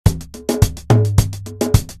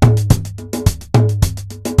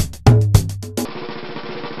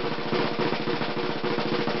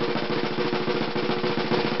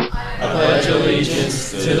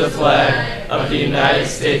to the flag of the United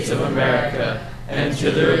States of America and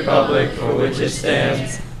to the republic for which it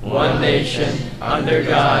stands, one nation, under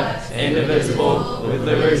God, indivisible, with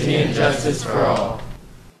liberty and justice for all.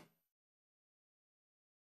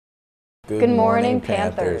 Good morning,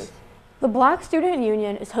 Panthers. The Black Student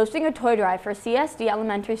Union is hosting a toy drive for CSD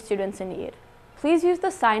elementary students in need. Please use the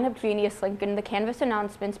Sign Up Genius link in the Canvas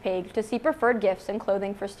announcements page to see preferred gifts and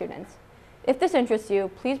clothing for students. If this interests you,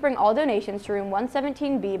 please bring all donations to room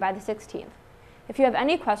 117B by the 16th. If you have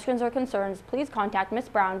any questions or concerns, please contact Ms.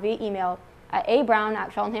 Brown via email at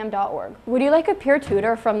abrown@fellingham.org. Would you like a peer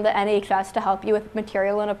tutor from the NHS to help you with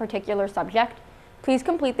material in a particular subject? Please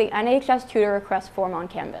complete the NHS tutor request form on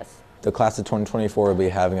Canvas. The class of 2024 will be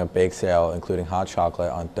having a bake sale, including hot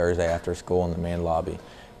chocolate, on Thursday after school in the main lobby.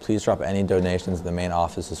 Please drop any donations in the main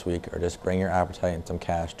office this week, or just bring your appetite and some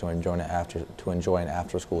cash to enjoy an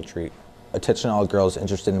after-school treat. Attention all girls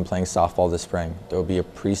interested in playing softball this spring. There will be a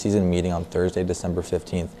preseason meeting on Thursday, December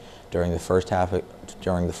 15th, during the first half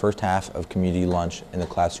of community lunch in the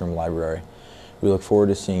classroom library. We look forward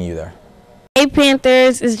to seeing you there. Hey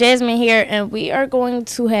Panthers, it's Jasmine here, and we are going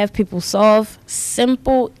to have people solve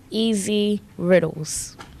simple, easy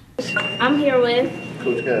riddles. I'm here with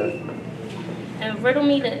Coach Kev. And riddle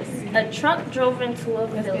me this. A truck drove into a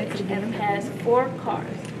village and passed 4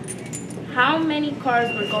 cars. How many cars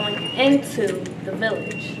were going into the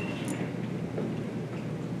village?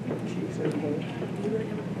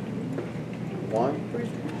 One.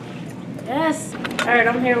 Yes. Alright,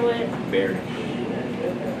 I'm here with Bear.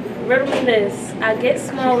 riddle me this. I get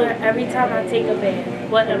smaller every time I take a bath.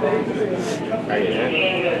 What am I?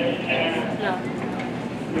 No.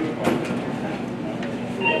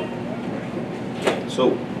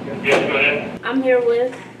 Soap. I'm here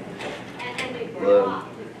with. Love.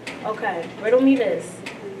 Okay, riddle me this.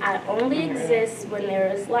 I only exist when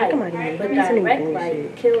there is light, but direct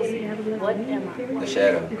light kills me. What am I? The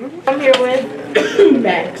shadow. I'm here with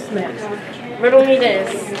Max. Riddle me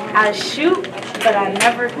this. I shoot, but I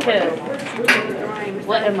never kill.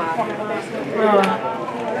 What am I?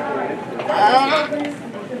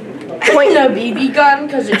 Point a BB gun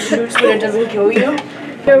because it shoots but it doesn't kill you.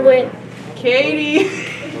 Here with Katie.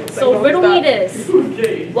 So riddle me this.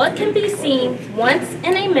 What can be seen once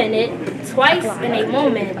in a minute, twice in a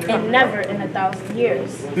moment, and never in 1,000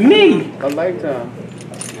 years? Me. A lifetime.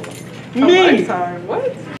 Me. A lifetime.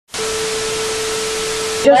 What?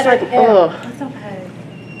 Just like, That's okay.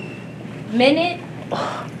 Minute,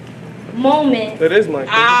 moment, That is my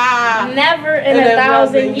thing. never in And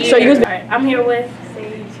 1,000 years. So you- Alright, I'm here with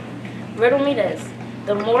Sage. Riddle me this.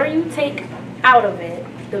 The more you take out of it,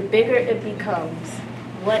 the bigger it becomes.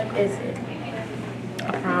 What is it?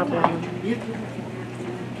 a problem. A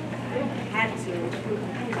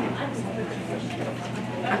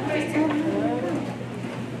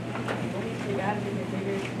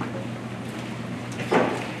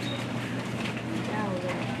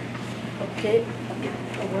pit? A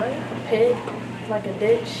what? A pit? Like a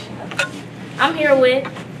ditch? I'm here with.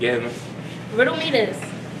 Yeah, man. Riddle me this.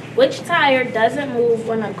 Which tire doesn't move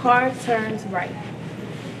when a car turns right?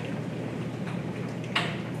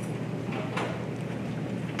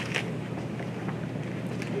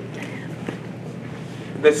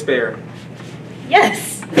 The spare.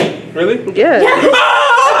 Yes. Really? Yeah.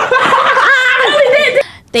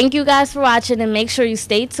 Thank you guys for watching, and make sure you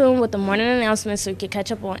stay tuned with the morning announcements so you can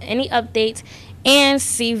catch up on any updates and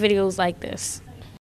see videos like this.